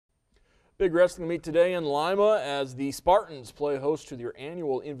Big wrestling meet today in Lima as the Spartans play host to their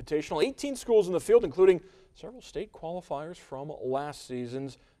annual invitational. 18 schools in the field, including several state qualifiers from last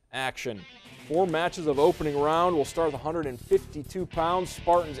season's action. 4 matches of opening round. We'll start with 152 pounds.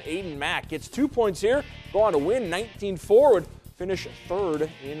 Spartans Aiden Mack gets 2 points here. Go on to win 19-4. Would finish third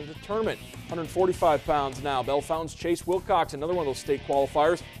in the tournament. 145 pounds now. Bellfontane's Chase Wilcox, another one of those state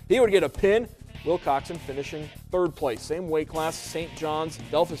qualifiers. He would get a pin. Wilcoxon finishing third place. Same weight class, St. John's,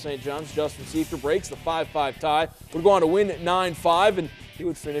 Delphos St. John's. Justin Seeker breaks the 5-5 tie. Would go on to win 9-5, and he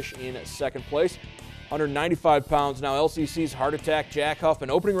would finish in second place. 195 pounds now. LCC's Heart Attack, Jack Huff,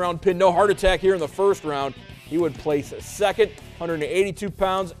 an opening round pin. No heart attack here in the first round. He would place second. 182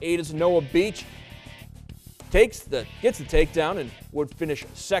 pounds. Ada's Noah Beach gets the takedown and would finish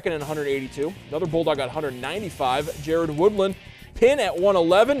second at 182. Another Bulldog got 195. Jared Woodland, pin at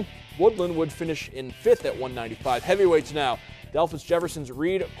 111. Woodland would finish in fifth at 195. Heavyweights now. Delphos Jefferson's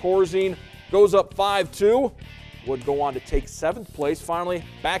Reed Corzine goes up 5-2. Would go on to take 7th place. Finally,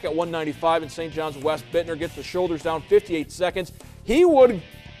 back at 195, and St. John's Wes Bittner gets the shoulders down 58 seconds. He would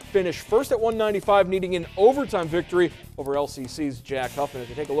finish first at 195, needing an overtime victory over LCC's Jack Huff. And as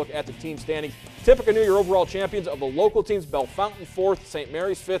we take a look at the team standings, Tipica New Year overall champions of the local teams: Bellfontane 4th, St.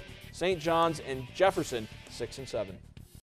 Mary's 5th, St. John's and Jefferson 6 and 7.